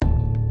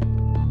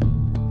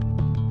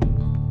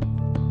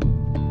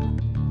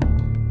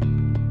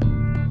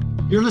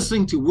You're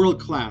listening to World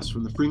Class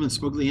from the Freeman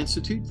Spogli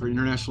Institute for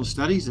International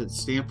Studies at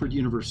Stanford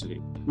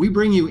University. We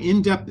bring you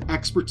in-depth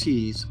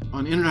expertise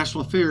on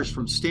international affairs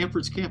from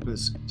Stanford's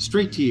campus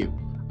straight to you.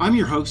 I'm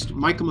your host,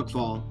 Michael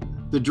McFall,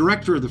 the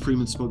director of the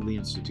Freeman Spogli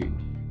Institute.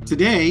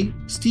 Today,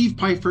 Steve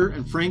Pifer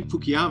and Frank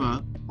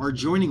Fukuyama are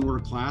joining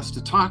World Class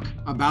to talk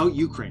about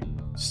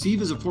Ukraine.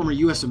 Steve is a former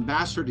U.S.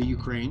 ambassador to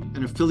Ukraine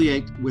and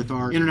affiliate with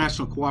our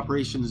International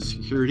Cooperation and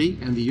Security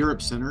and the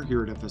Europe Center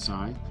here at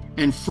FSI.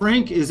 And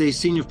Frank is a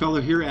senior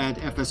fellow here at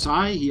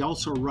FSI. He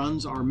also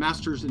runs our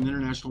Masters in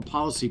International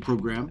Policy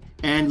program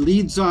and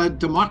leads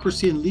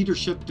democracy and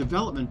leadership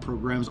development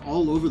programs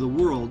all over the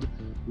world,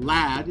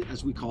 LAD,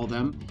 as we call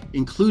them,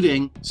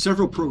 including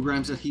several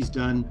programs that he's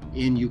done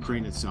in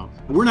Ukraine itself.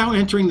 We're now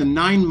entering the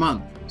 9th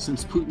month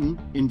since Putin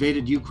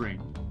invaded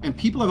Ukraine. And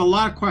people have a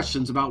lot of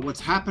questions about what's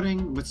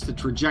happening, what's the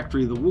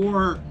trajectory of the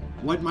war,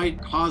 what might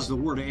cause the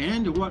war to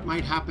end, and what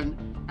might happen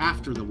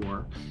after the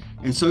war.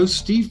 And so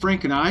Steve,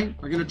 Frank, and I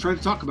are going to try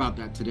to talk about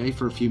that today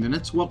for a few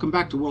minutes. Welcome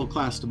back to World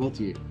Class to both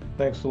of you.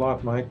 Thanks a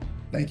lot, Mike.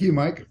 Thank you,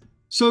 Mike.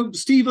 So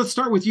Steve, let's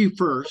start with you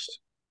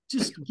first.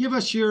 Just give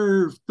us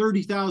your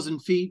 30,000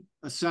 feet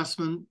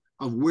assessment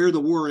of where the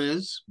war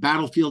is,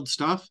 battlefield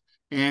stuff.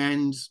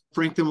 And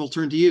Frank, then we'll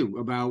turn to you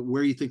about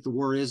where you think the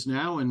war is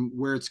now and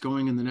where it's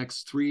going in the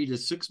next 3 to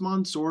 6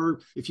 months. Or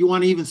if you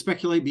want to even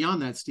speculate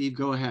beyond that, Steve,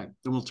 go ahead.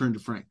 Then we'll turn to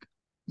Frank.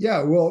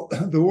 Yeah, well,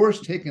 the war's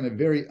taken a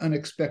very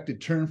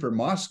unexpected turn for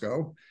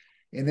Moscow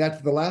in that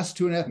for the last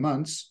 2.5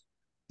 months,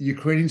 the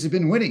Ukrainians have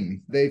been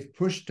winning. They've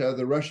pushed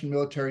the Russian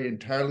military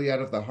entirely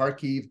out of the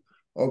Kharkiv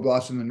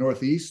Oblast in the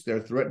northeast.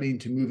 They're threatening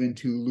to move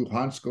into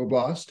Luhansk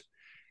Oblast.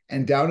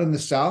 And down in the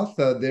south,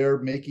 they're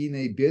making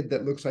a bid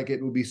that looks like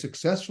it will be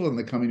successful in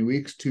the coming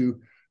weeks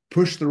to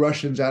push the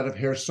Russians out of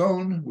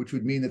Kherson, which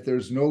would mean that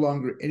there's no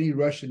longer any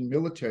Russian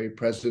military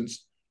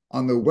presence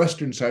on the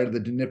western side of the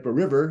Dnieper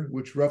River,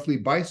 which roughly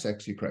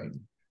bisects Ukraine.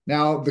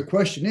 Now, the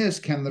question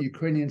is, can the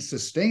Ukrainians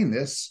sustain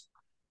this?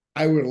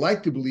 I would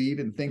like to believe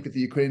and think that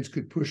the Ukrainians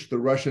could push the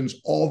Russians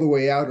all the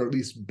way out, or at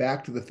least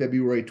back to the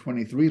February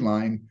 23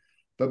 line.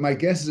 But my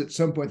guess is at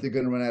some point they're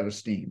going to run out of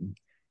steam.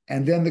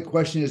 And then the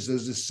question is,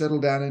 does this settle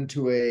down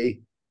into a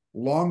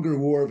longer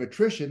war of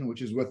attrition,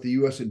 which is what the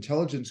U.S.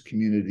 intelligence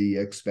community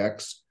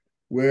expects,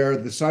 where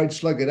the sides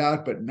slug it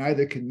out, but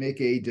neither can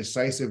make a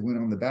decisive win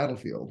on the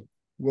battlefield?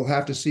 We'll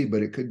have to see,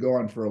 but it could go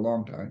on for a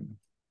long time.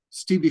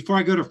 Steve, before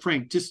I go to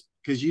Frank, just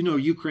because you know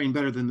Ukraine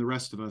better than the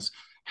rest of us,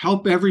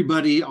 help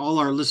everybody, all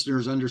our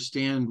listeners,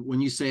 understand when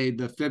you say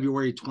the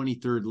February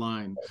 23rd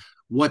line,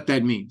 what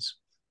that means.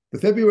 The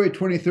February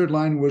 23rd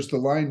line was the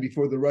line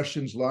before the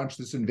Russians launched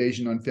this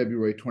invasion on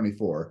February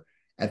 24.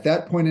 At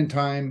that point in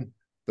time,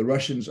 the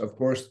Russians, of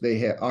course, they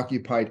had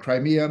occupied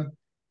Crimea,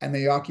 and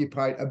they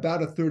occupied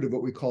about a third of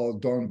what we call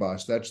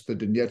Donbass. That's the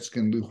Donetsk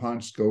and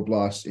Luhansk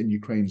Oblast in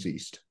Ukraine's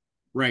east.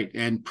 Right.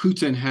 And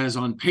Putin has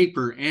on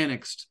paper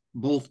annexed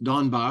both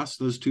Donbass,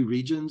 those two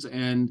regions,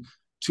 and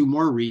 2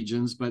 more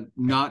regions, but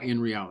not in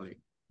reality.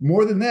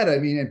 More than that, I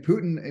mean, and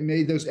Putin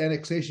made those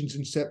annexations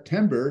in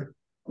September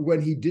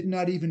when he did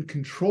not even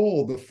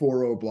control the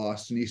 4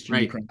 oblasts in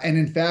eastern Ukraine. And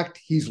in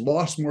fact, he's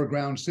lost more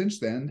ground since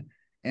then.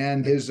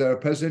 And his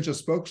presidential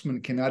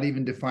spokesman cannot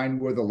even define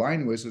where the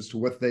line was as to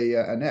what they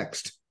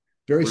annexed.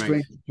 Very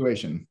strange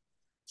situation.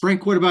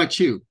 Frank, what about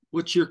you?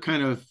 What's your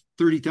kind of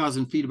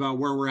 30,000 feet about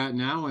where we're at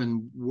now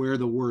and where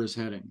the war is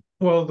heading?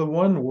 Well, the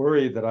one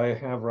worry that I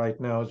have right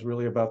now is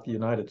really about the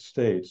United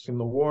States. In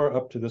the war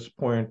up to this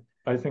point,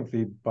 I think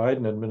the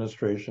Biden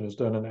administration has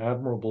done an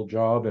admirable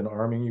job in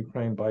arming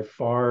Ukraine. By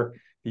far,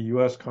 the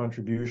U.S.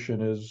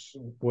 contribution is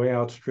way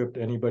outstripped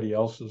anybody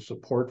else's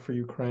support for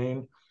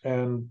Ukraine.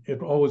 And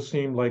it always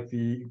seemed like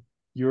the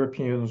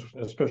Europeans,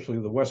 especially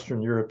the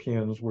Western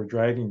Europeans, were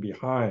dragging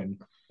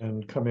behind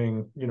and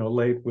coming,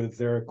 late with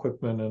their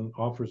equipment and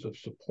offers of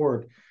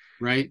support.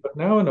 Right. But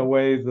now, in a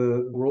way,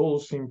 the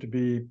roles seem to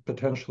be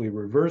potentially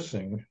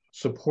reversing.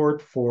 Support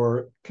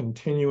for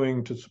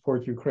continuing to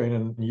support Ukraine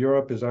in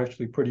Europe is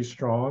actually pretty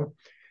strong.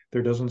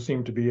 There doesn't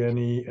seem to be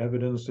any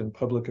evidence in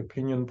public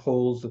opinion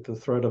polls that the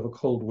threat of a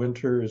cold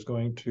winter is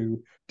going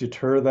to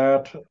deter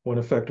that. One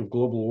effect of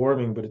global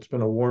warming, but it's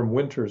been a warm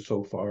winter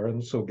so far.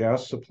 And so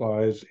gas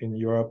supplies in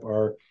Europe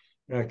are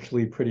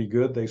actually pretty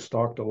good. They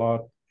stocked a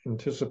lot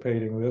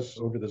anticipating this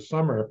over the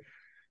summer.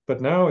 But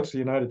now it's the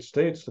United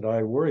States that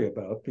I worry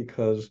about,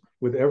 because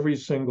with every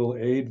single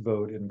aid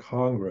vote in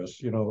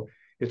Congress,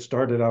 it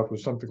started out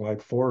with something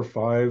like 4 or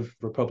 5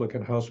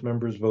 Republican House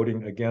members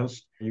voting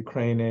against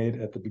Ukraine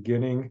aid at the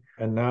beginning,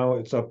 and now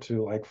it's up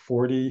to like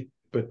 40.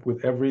 But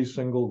with every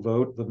single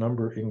vote, the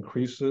number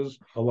increases.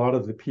 A lot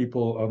of the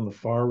people on the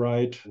far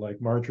right, like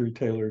Marjorie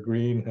Taylor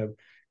Greene, have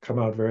come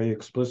out very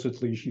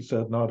explicitly. She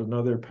said not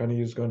another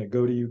penny is going to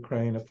go to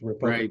Ukraine if the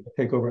Republicans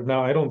take over.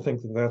 Now, I don't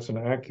think that that's an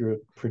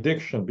accurate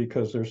prediction,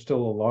 because there's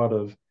still a lot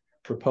of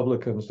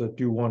Republicans that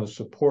do want to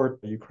support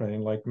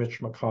Ukraine, like Mitch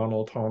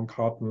McConnell, Tom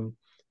Cotton.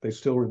 They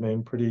still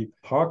remain pretty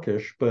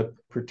hawkish, but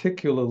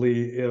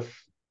particularly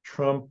if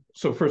Trump.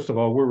 So first of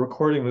all, we're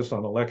recording this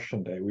on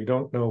election day. We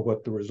don't know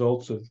what the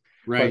results of,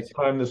 by the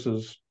time this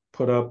is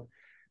put up,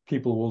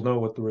 people will know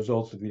what the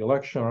results of the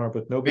election are,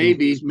 but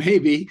nobody.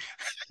 Maybe.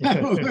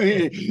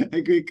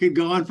 It could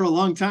go on for a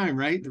long time,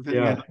 right?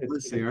 Depending on how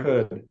close they are.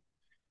 Could.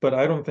 But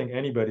I don't think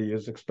anybody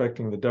is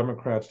expecting the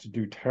Democrats to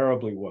do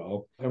terribly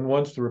well. And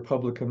once the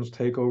Republicans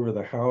take over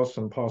the House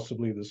and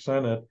possibly the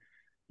Senate,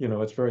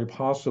 it's very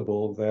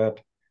possible that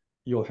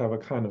you'll have a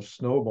kind of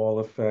snowball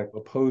effect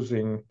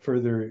opposing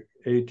further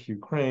aid to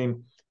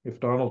Ukraine. If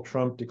Donald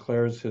Trump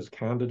declares his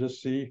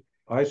candidacy,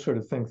 I sort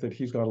of think that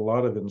he's got a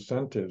lot of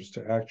incentives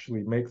to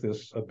actually make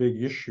this a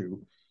big issue.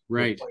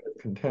 Right.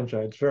 Contention.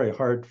 It's very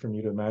hard for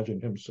me to imagine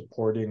him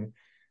supporting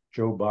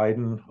Joe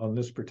Biden on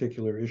this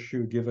particular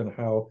issue, given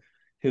how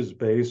his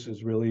base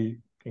is really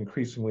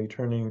increasingly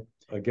turning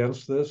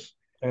against this.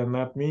 And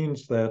that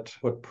means that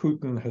what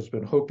Putin has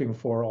been hoping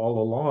for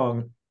all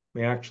along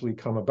may actually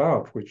come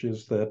about, which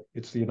is that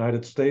it's the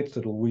United States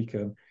that'll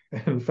weaken.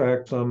 In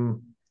fact,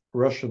 some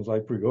Russians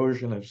like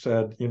Prigozhin have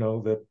said,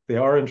 that they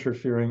are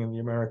interfering in the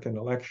American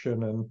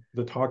election, and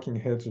the talking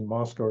heads in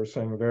Moscow are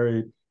saying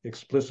very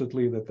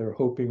explicitly that they're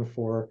hoping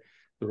for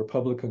the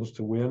Republicans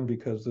to win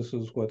because this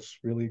is what's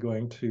really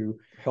going to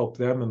help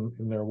them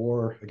in their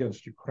war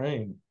against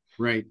Ukraine.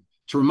 Right.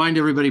 To remind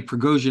everybody,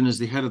 Prigozhin is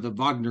the head of the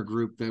Wagner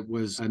Group that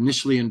was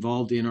initially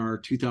involved in our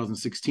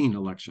 2016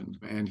 election,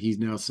 and he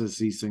now says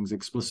these things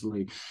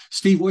explicitly.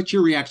 Steve, what's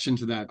your reaction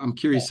to that? I'm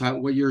curious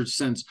what your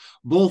sense,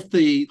 both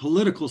the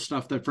political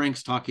stuff that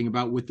Frank's talking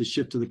about with the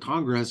shift to the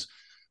Congress,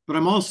 but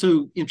I'm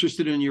also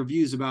interested in your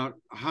views about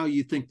how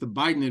you think the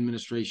Biden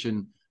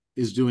administration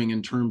is doing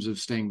in terms of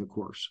staying the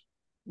course.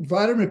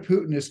 Vladimir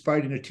Putin is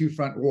fighting a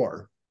two-front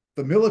war.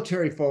 The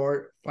military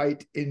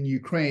fight in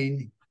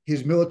Ukraine,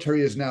 his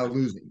military is now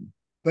losing.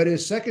 But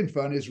his second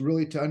front is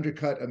really to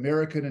undercut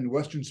American and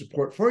Western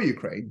support for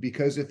Ukraine,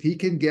 because if he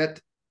can get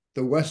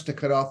the West to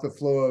cut off the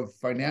flow of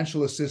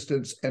financial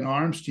assistance and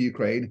arms to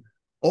Ukraine,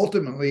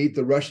 ultimately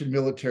the Russian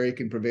military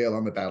can prevail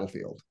on the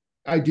battlefield.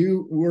 I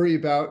do worry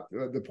about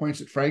the points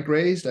that Frank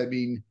raised. I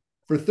mean,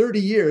 for 30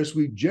 years,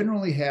 we've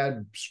generally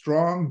had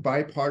strong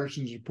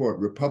bipartisan support,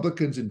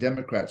 Republicans and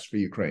Democrats, for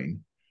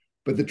Ukraine.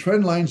 But the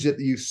trend lines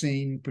that you've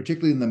seen,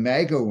 particularly in the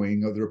MAGA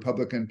wing of the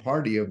Republican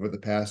Party over the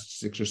past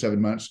 6 or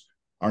 7 months,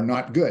 are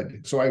not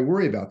good. So I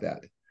worry about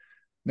that.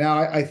 Now,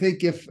 I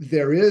think if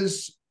there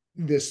is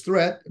this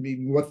threat, I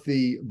mean, what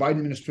the Biden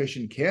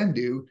administration can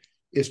do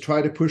is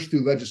try to push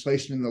through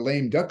legislation in the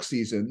lame duck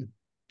season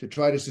to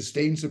try to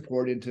sustain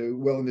support into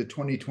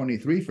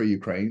 2023 for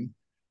Ukraine.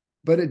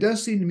 But it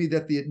does seem to me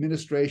that the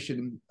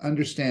administration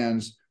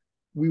understands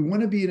we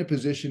want to be in a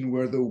position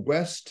where the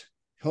West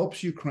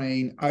helps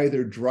Ukraine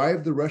either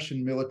drive the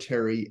Russian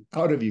military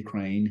out of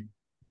Ukraine,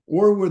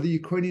 or where the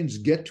Ukrainians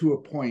get to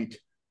a point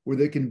where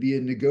there can be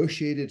a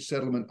negotiated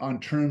settlement on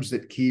terms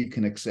that Kyiv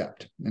can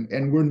accept.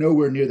 And we're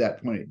nowhere near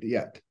that point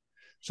yet.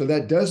 So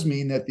that does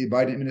mean that the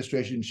Biden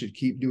administration should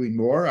keep doing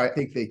more. I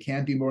think they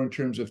can do more in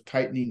terms of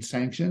tightening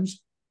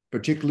sanctions,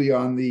 particularly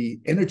on the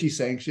energy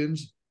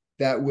sanctions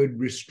that would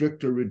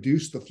restrict or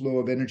reduce the flow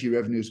of energy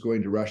revenues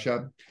going to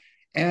Russia.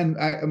 And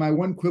my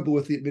one quibble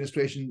with the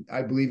administration,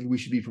 I believe we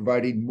should be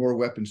providing more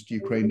weapons to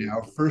Ukraine now,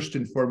 first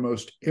and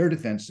foremost, air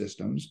defense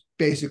systems,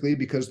 basically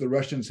because the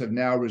Russians have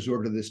now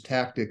resorted to this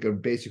tactic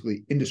of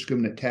basically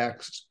indiscriminate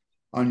attacks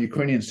on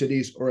Ukrainian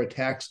cities or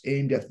attacks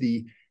aimed at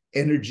the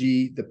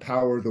energy, the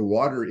power, the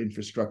water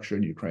infrastructure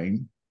in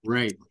Ukraine.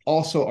 Right.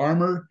 Also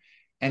armor.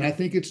 And I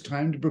think it's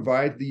time to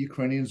provide the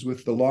Ukrainians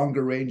with the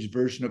longer range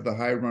version of the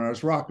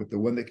HIMARS rocket, the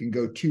one that can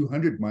go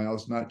 200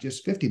 miles, not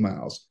just 50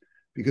 miles.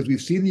 Because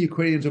we've seen the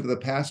Ukrainians over the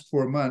past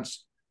 4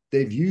 months,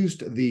 they've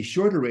used the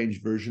shorter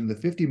range version, the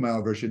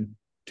 50-mile version,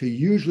 to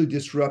usually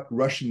disrupt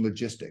Russian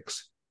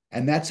logistics.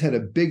 And that's had a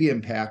big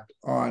impact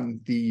on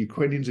the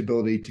Ukrainians'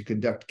 ability to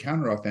conduct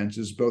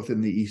counteroffensives both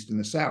in the east and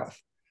the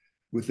south.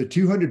 With the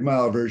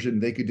 200-mile version,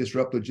 they could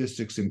disrupt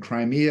logistics in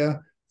Crimea,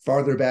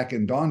 farther back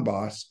in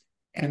Donbass,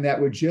 and that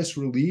would just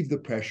relieve the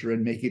pressure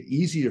and make it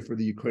easier for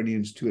the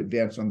Ukrainians to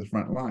advance on the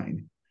front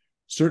line.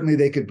 Certainly,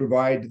 they could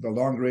provide the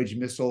long-range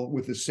missile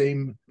with the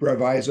same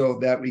proviso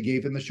that we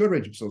gave in the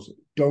short-range missiles.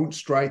 Don't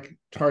strike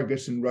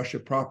targets in Russia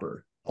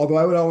proper. Although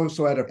I would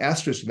also add an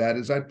asterisk to that,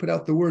 is I'd put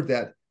out the word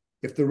that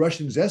if the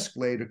Russians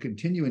escalate or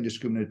continue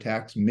indiscriminate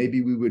attacks,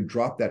 maybe we would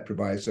drop that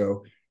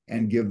proviso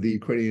and give the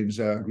Ukrainians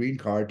a green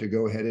card to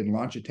go ahead and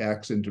launch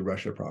attacks into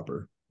Russia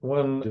proper.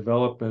 One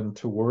development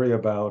to worry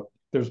about,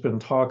 there's been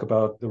talk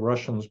about the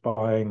Russians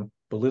buying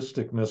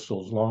ballistic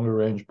missiles,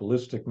 longer-range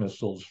ballistic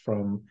missiles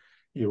from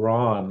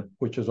Iran,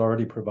 which has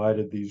already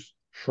provided these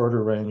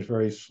shorter range,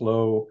 very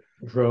slow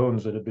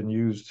drones that have been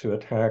used to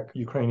attack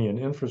Ukrainian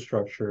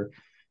infrastructure.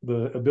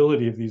 The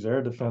ability of these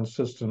air defense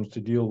systems to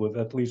deal with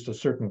at least a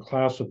certain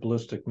class of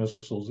ballistic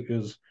missiles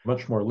is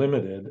much more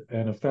limited.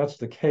 And if that's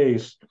the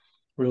case,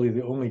 really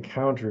the only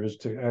counter is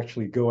to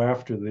actually go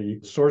after the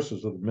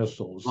sources of the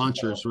missiles.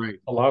 Launchers, right.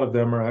 A lot of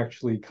them are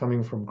actually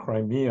coming from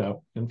Crimea.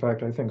 In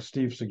fact, I think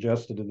Steve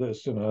suggested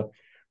this in a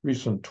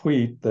recent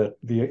tweet that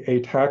the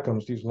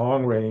ATACMS, these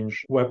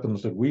long-range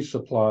weapons that we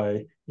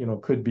supply,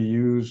 could be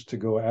used to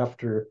go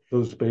after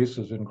those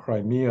bases in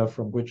Crimea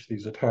from which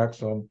these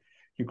attacks on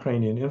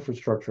Ukrainian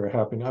infrastructure are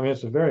happening. I mean,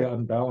 it's a very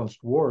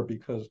unbalanced war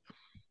because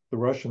the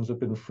Russians have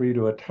been free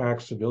to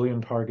attack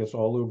civilian targets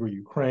all over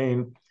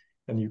Ukraine,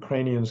 and the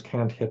Ukrainians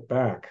can't hit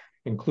back,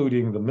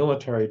 including the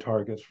military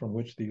targets from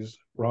which these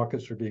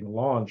rockets are being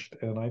launched.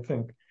 And I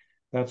think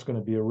that's going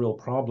to be a real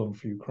problem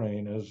for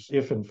Ukraine, as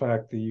if in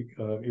fact the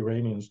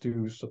Iranians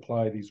do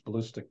supply these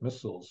ballistic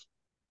missiles.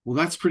 Well,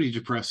 that's pretty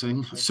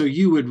depressing. So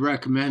you would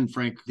recommend,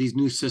 Frank, these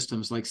new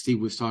systems like Steve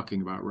was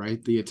talking about,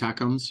 right? The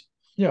ATACMS?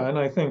 Yeah, and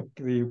I think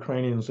the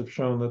Ukrainians have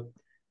shown that,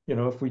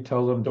 if we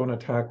tell them don't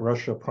attack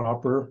Russia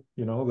proper,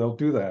 they'll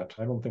do that.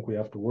 I don't think we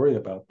have to worry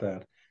about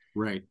that.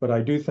 Right. But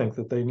I do think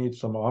that they need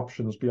some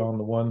options beyond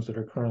the ones that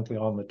are currently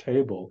on the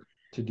table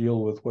to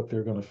deal with what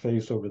they're going to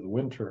face over the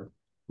winter.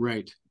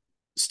 Right.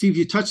 Steve,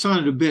 you touched on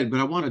it a bit,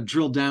 but I want to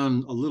drill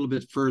down a little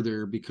bit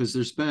further because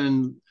there's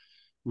been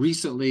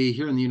recently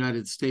here in the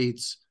United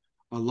States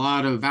a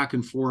lot of back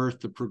and forth.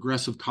 The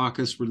Progressive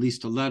Caucus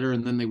released a letter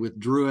and then they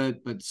withdrew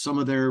it, but some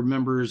of their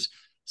members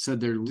said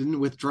they didn't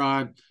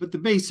withdraw it. But the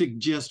basic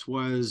gist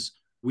was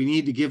we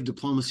need to give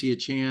diplomacy a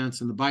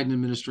chance, and the Biden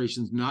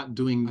administration's not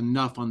doing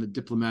enough on the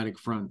diplomatic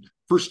front.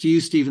 First to you,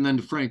 Steve, and then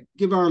to Frank.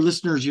 Give our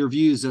listeners your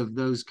views of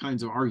those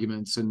kinds of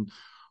arguments and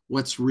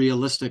what's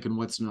realistic and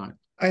what's not.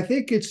 I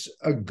think it's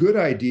a good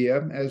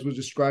idea, as was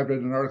described in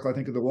an article, I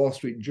think, in the Wall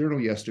Street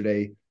Journal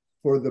yesterday,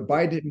 for the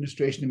Biden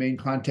administration to maintain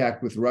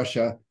contact with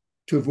Russia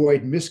to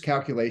avoid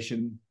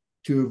miscalculation,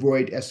 to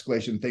avoid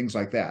escalation, things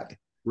like that.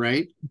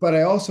 Right. But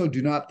I also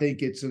do not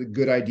think it's a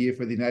good idea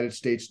for the United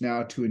States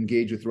now to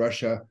engage with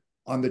Russia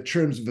on the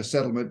terms of a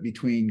settlement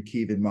between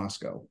Kyiv and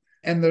Moscow.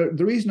 And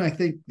the reason I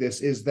think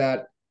this is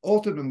that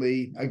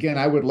ultimately, again,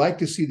 I would like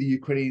to see the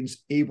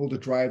Ukrainians able to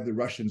drive the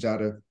Russians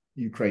out of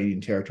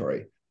Ukrainian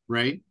territory.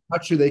 Right.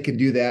 Not sure they can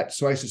do that.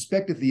 So I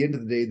suspect at the end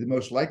of the day, the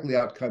most likely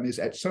outcome is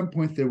at some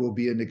point there will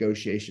be a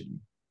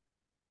negotiation.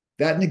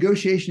 That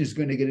negotiation is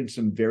going to get into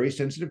some very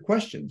sensitive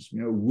questions.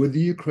 Would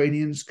the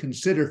Ukrainians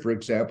consider, for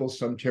example,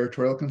 some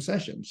territorial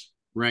concessions?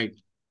 Right.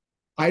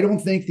 I don't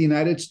think the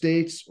United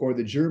States or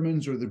the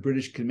Germans or the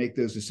British can make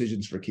those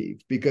decisions for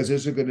Kyiv, because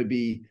those are going to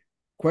be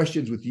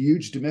questions with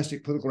huge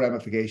domestic political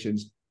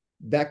ramifications.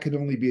 That can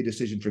only be a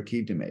decision for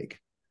Kyiv to make.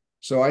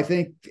 So I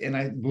think, and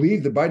I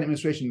believe the Biden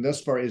administration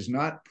thus far is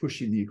not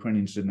pushing the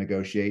Ukrainians to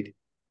negotiate.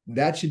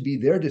 That should be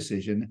their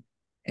decision.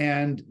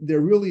 And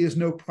there really is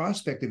no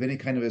prospect of any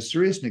kind of a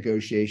serious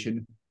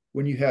negotiation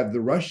when you have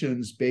the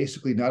Russians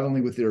basically not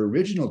only with their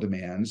original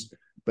demands,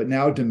 but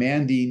now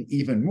demanding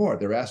even more.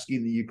 They're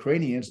asking the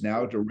Ukrainians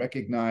now to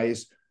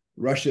recognize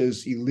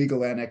Russia's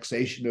illegal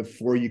annexation of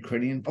 4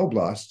 Ukrainian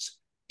oblasts,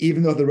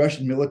 even though the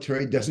Russian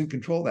military doesn't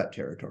control that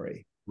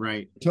territory.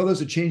 Right. Until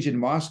there's a change in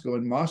Moscow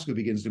and Moscow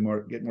begins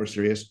to get more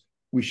serious,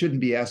 we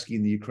shouldn't be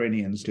asking the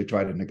Ukrainians to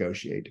try to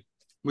negotiate.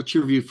 What's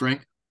your view,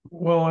 Frank?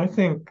 Well, I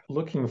think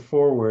looking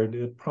forward,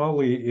 it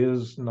probably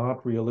is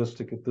not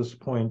realistic at this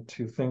point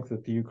to think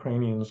that the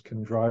Ukrainians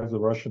can drive the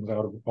Russians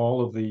out of all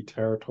of the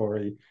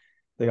territory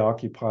they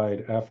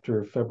occupied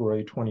after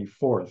February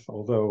 24th,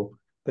 although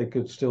they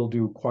could still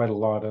do quite a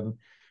lot. And,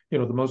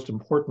 the most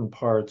important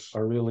parts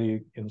are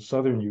really in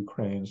southern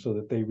Ukraine so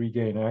that they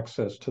regain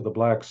access to the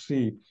Black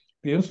Sea.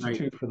 The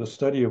Institute for the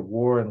Study of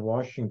War in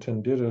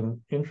Washington did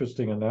an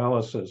interesting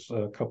analysis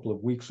a couple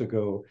of weeks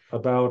ago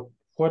about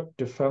what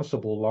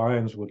defensible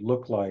lines would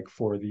look like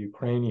for the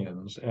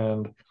Ukrainians.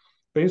 And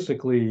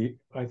basically,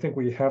 I think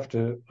we have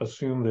to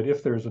assume that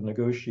if there's a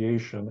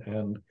negotiation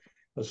and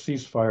a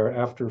ceasefire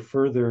after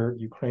further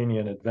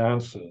Ukrainian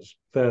advances,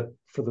 that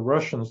for the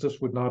Russians, this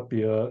would not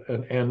be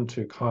an end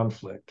to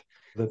conflict,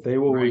 that they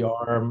will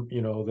rearm,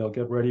 they'll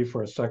get ready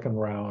for a second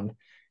round.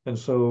 And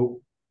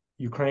so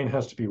Ukraine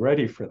has to be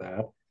ready for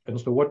that. And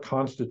so what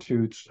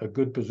constitutes a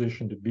good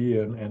position to be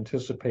in,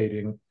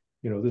 anticipating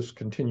this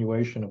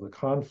continuation of the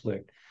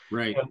conflict.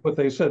 Right. And what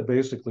they said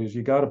basically is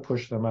you got to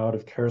push them out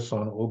of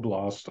Kherson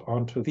Oblast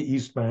onto the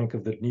east bank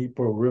of the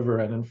Dnipro River.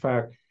 And in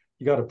fact,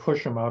 you got to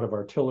push them out of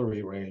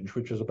artillery range,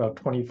 which is about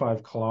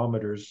 25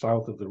 kilometers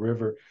south of the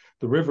river.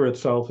 The river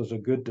itself is a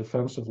good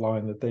defensive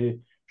line that they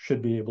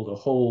should be able to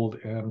hold.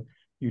 And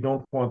you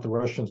don't want the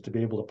Russians to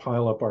be able to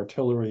pile up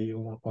artillery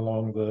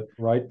along the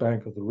right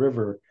bank of the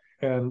river.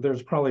 And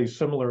there's probably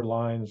similar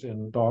lines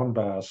in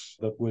Donbass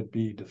that would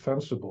be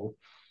defensible.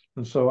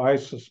 And so I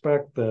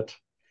suspect that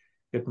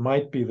it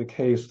might be the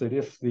case that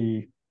if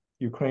the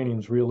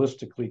Ukrainians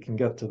realistically can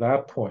get to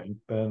that point,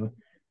 then,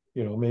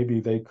 maybe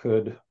they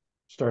could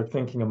start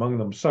thinking among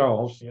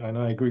themselves. And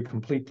I agree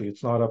completely.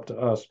 It's not up to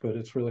us, but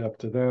it's really up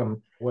to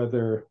them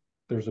whether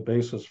there's a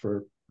basis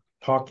for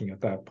talking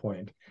at that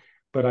point.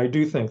 But I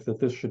do think that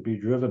this should be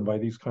driven by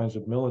these kinds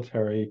of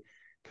military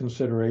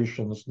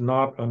considerations,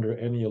 not under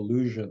any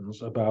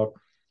illusions about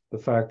the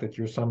fact that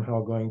you're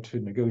somehow going to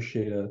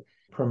negotiate a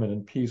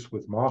permanent peace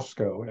with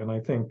Moscow. And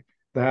I think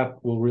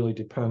that will really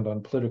depend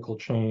on political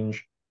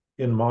change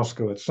in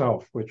Moscow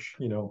itself, which,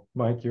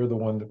 Mike, you're the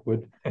one that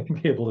would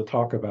be able to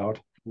talk about.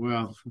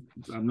 Well,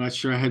 I'm not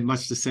sure I had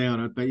much to say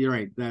on it, but you're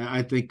right.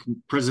 I think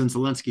President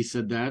Zelensky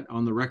said that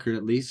on the record,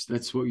 at least.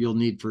 That's what you'll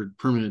need for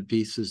permanent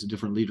peace is a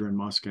different leader in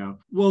Moscow.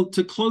 Well,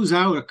 to close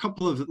out, a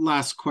couple of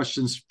last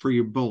questions for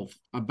you both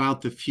about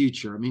the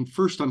future. I mean,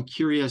 first, I'm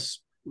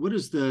curious, what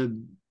is the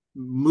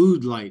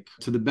mood like,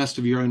 to the best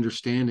of your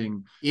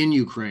understanding, in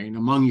Ukraine,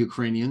 among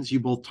Ukrainians? You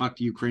both talk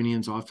to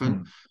Ukrainians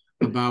often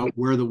about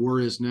where the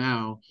war is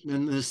now.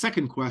 And the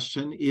second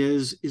question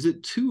is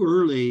it too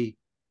early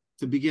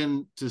to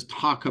begin to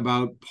talk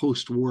about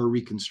post-war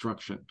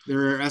reconstruction?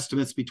 There are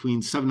estimates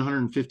between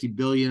 750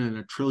 billion and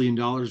 $1 trillion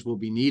will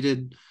be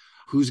needed.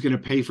 Who's going to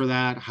pay for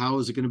that? How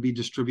is it going to be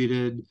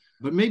distributed?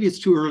 But maybe it's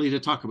too early to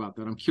talk about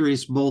that. I'm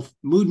curious, both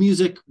mood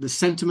music, the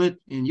sentiment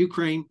in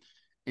Ukraine,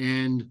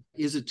 and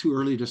is it too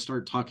early to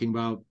start talking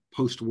about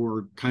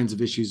post-war kinds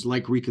of issues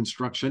like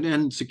reconstruction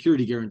and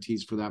security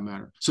guarantees for that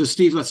matter? So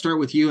Steve, let's start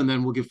with you, and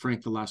then we'll give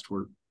Frank the last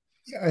word.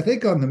 Yeah, I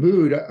think on the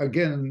mood,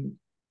 again,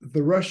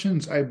 the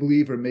Russians, I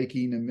believe, are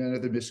making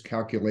another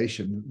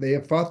miscalculation. They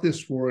have fought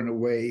this war in a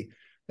way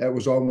that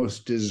was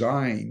almost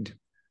designed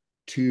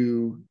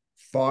to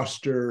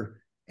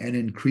foster and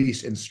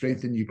increase and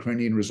strengthen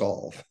Ukrainian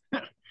resolve.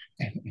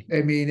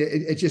 I mean,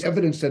 it's just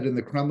evidence that in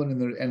the Kremlin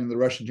and in the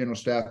Russian general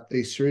staff,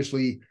 they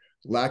seriously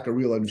lack a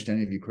real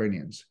understanding of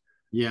Ukrainians.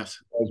 Yes.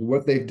 Because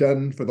what they've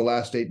done for the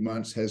last 8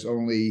 months has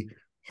only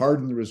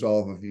hardened the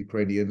resolve of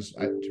Ukrainians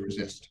to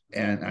resist.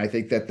 And I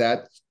think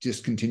that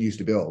just continues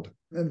to build.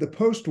 And the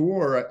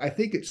post-war, I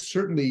think it's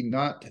certainly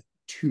not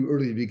too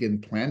early to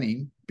begin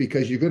planning,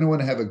 because you're going to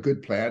want to have a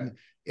good plan.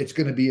 It's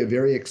going to be a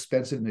very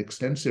expensive and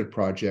extensive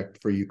project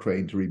for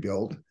Ukraine to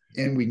rebuild.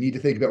 And we need to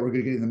think about where we're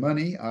going to get the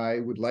money. I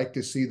would like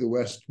to see the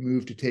West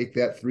move to take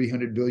that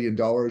 $300 billion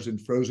in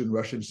frozen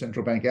Russian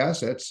central bank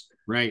assets,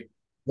 right,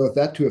 vote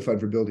that to a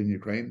fund for building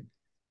Ukraine.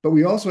 But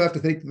we also have to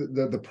think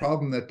the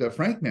problem that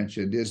Frank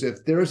mentioned is,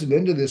 if there is an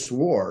end to this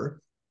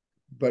war,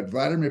 but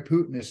Vladimir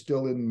Putin is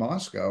still in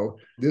Moscow,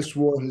 this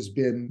war has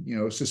been,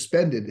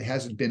 suspended. It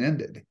hasn't been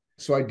ended.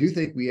 So I do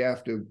think we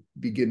have to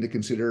begin to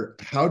consider,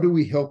 how do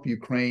we help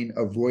Ukraine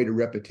avoid a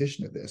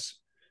repetition of this?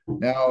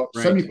 Now,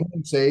 right. Some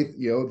Ukrainians say,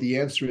 the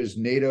answer is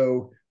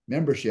NATO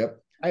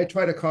membership. I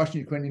try to caution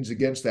Ukrainians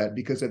against that,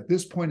 because at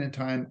this point in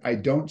time, I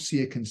don't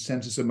see a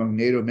consensus among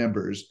NATO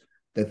members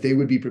that they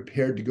would be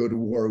prepared to go to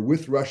war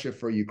with Russia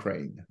for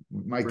Ukraine.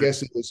 My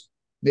guess is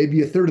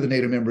maybe a third of the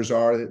NATO members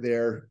are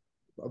there,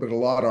 but a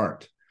lot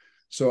aren't.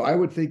 So I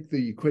would think the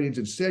Ukrainians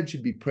instead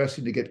should be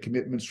pressing to get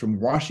commitments from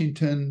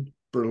Washington,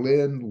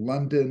 Berlin,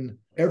 London,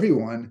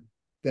 everyone,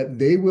 that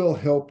they will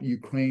help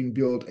Ukraine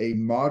build a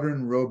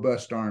modern,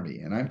 robust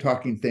army. And I'm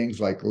talking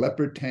things like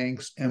Leopard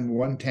tanks,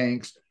 M1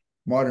 tanks,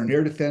 modern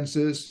air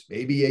defenses,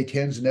 maybe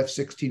A-10s and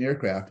F-16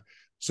 aircraft,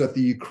 so that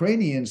the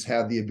Ukrainians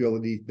have the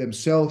ability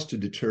themselves to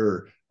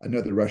deter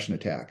another Russian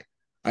attack.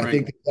 I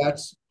think that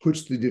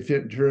puts the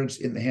deterrence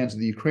in the hands of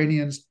the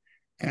Ukrainians.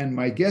 And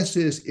my guess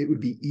is it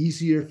would be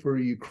easier for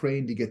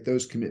Ukraine to get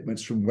those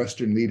commitments from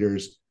Western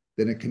leaders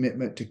than a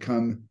commitment to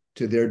come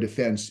to their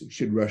defense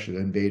should Russia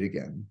invade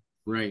again.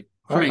 Right.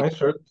 I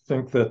certainly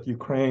think that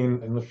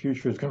Ukraine in the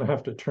future is going to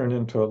have to turn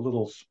into a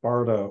little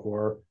Sparta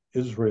or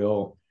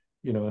Israel,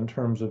 in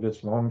terms of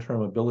its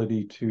long-term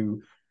ability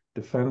to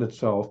defend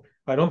itself.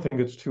 I don't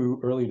think it's too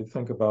early to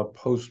think about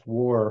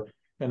post-war,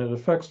 and it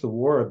affects the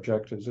war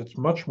objectives. It's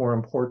much more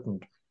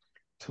important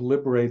to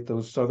liberate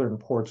those southern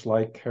ports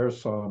like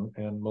Kherson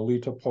and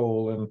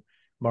Melitopol and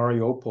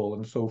Mariupol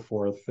and so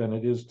forth than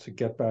it is to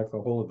get back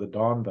the whole of the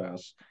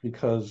Donbass,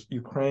 because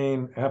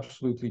Ukraine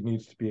absolutely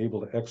needs to be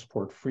able to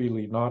export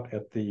freely, not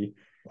at the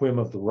whim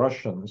of the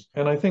Russians.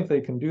 And I think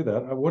they can do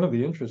that. One of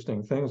the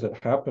interesting things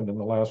that happened in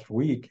the last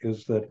week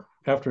is that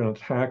after an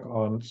attack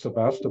on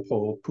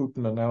Sebastopol,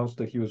 Putin announced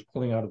that he was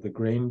pulling out of the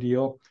grain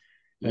deal.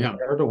 And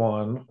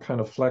Erdogan kind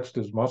of flexed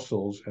his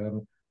muscles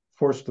and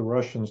forced the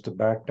Russians to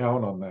back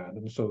down on that.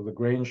 And so the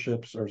grain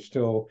ships are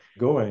still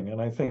going. And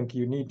I think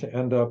you need to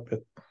end up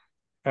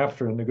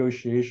after a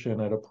negotiation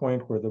at a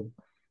point where the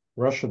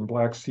Russian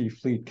Black Sea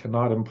Fleet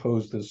cannot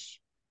impose this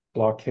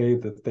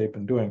blockade that they've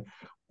been doing.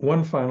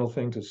 One final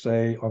thing to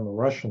say on the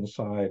Russian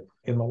side,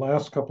 in the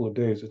last couple of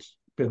days, it's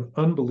been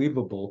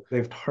unbelievable.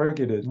 They've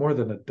targeted more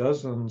than a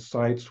dozen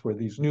sites where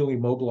these newly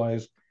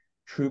mobilized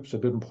troops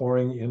have been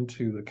pouring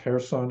into the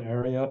Kherson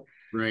area.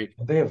 Right.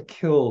 And they have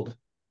killed.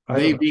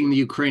 They being the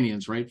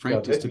Ukrainians, right,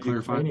 Frank, just to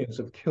clarify? The Ukrainians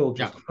have killed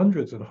just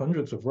hundreds and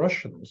hundreds of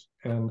Russians.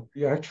 And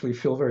you actually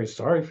feel very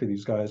sorry for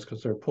these guys,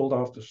 because they're pulled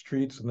off the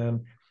streets, and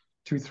then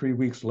 2-3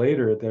 weeks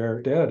later,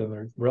 they're dead, and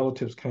their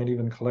relatives can't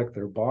even collect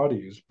their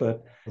bodies.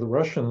 But the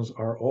Russians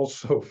are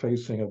also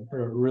facing a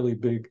really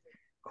big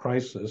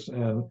crisis.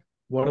 And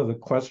one of the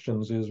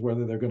questions is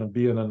whether they're going to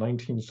be in a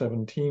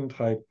 1917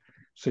 type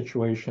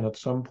situation at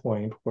some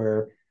point,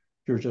 where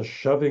you're just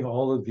shoving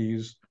all of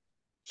these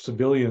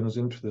civilians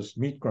into this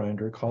meat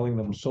grinder, calling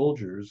them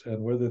soldiers,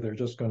 and whether they're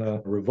just going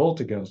to revolt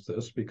against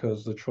this,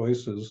 because the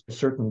choice is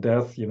certain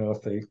death,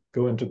 if they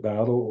go into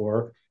battle,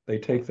 or they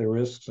take their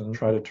risks and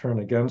try to turn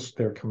against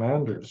their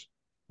commanders.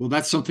 Well,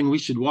 that's something we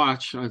should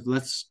watch.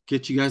 Let's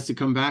get you guys to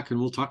come back and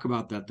we'll talk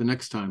about that the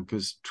next time,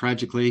 because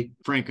tragically,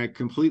 Frank, I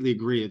completely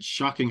agree. It's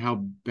shocking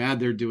how bad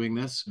they're doing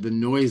this. The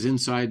noise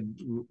inside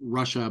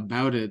Russia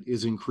about it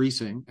is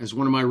increasing. As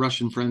one of my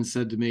Russian friends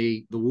said to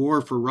me, the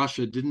war for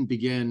Russia didn't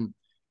begin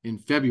in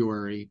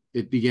February.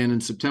 It began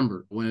in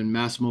September when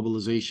mass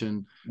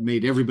mobilization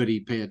made everybody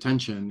pay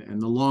attention. And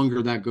the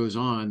longer that goes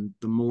on,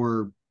 the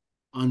more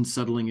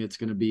unsettling it's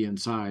going to be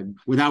inside,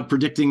 without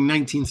predicting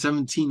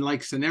 1917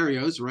 like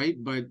scenarios,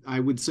 right? But I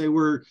would say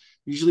we're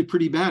usually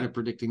pretty bad at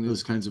predicting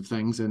those kinds of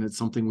things, and it's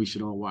something we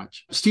should all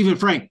watch. Stephen,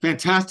 Frank,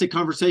 fantastic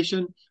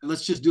conversation.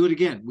 Let's just do it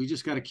again. We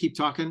just got to keep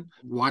talking,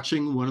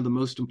 watching one of the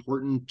most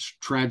important,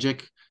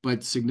 tragic,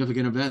 but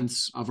significant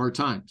events of our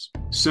times.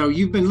 So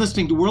you've been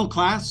listening to World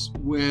Class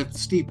with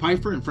Steve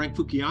Pfeiffer and Frank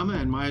Fukuyama,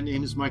 and my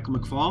name is Michael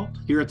McFaul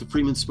here at the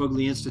Freeman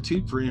Spogli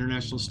Institute for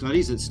International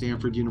Studies at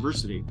Stanford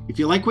University. If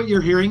you like what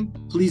you're hearing,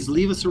 please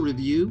leave us a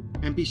review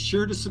and be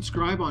sure to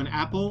subscribe on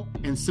Apple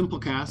and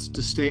Simplecast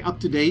to stay up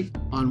to date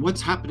on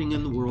what's happening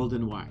in the world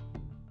and why.